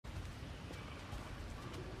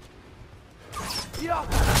Should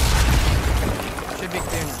be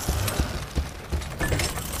clear now.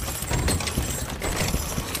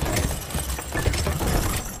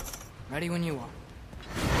 Ready when you are.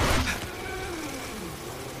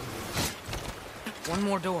 One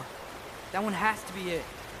more door. That one has to be it.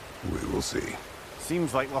 We will see.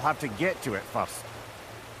 Seems like we'll have to get to it first.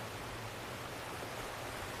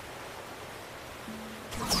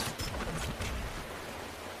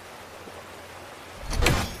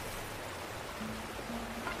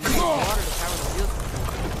 Water to power the wheels.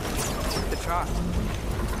 The truck.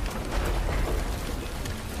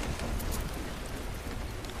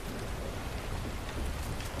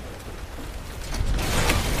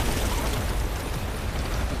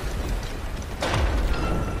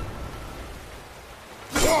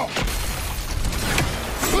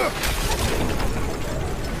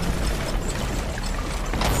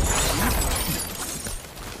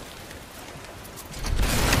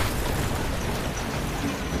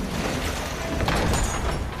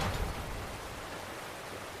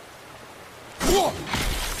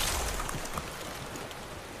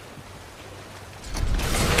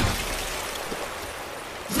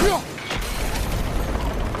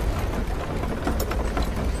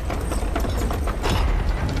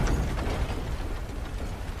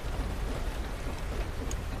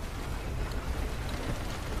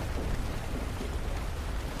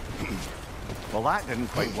 Well, that didn't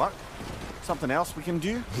quite work. Something else we can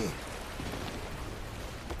do?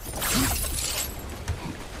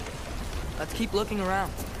 Let's keep looking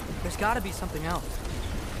around. There's gotta be something else.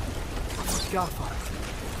 Gotta find it.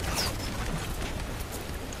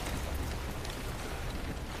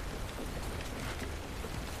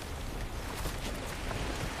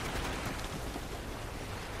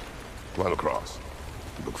 Climb across.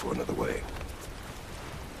 Look for another way.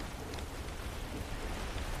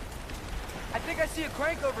 I think I see a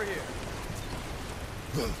crank over here.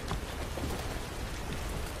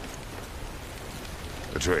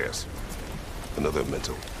 Atreus, another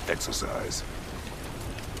mental exercise.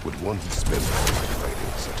 Would one who spends all night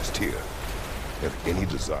fighting, such as Tyr, have any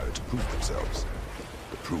desire to prove themselves?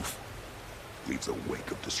 The proof leaves a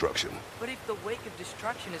wake of destruction. But if the wake of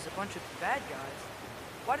destruction is a bunch of bad guys,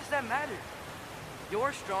 why does that matter?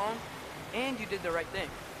 You're strong, and you did the right thing.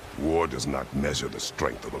 War does not measure the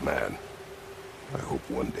strength of a man. I hope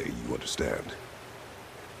one day you understand.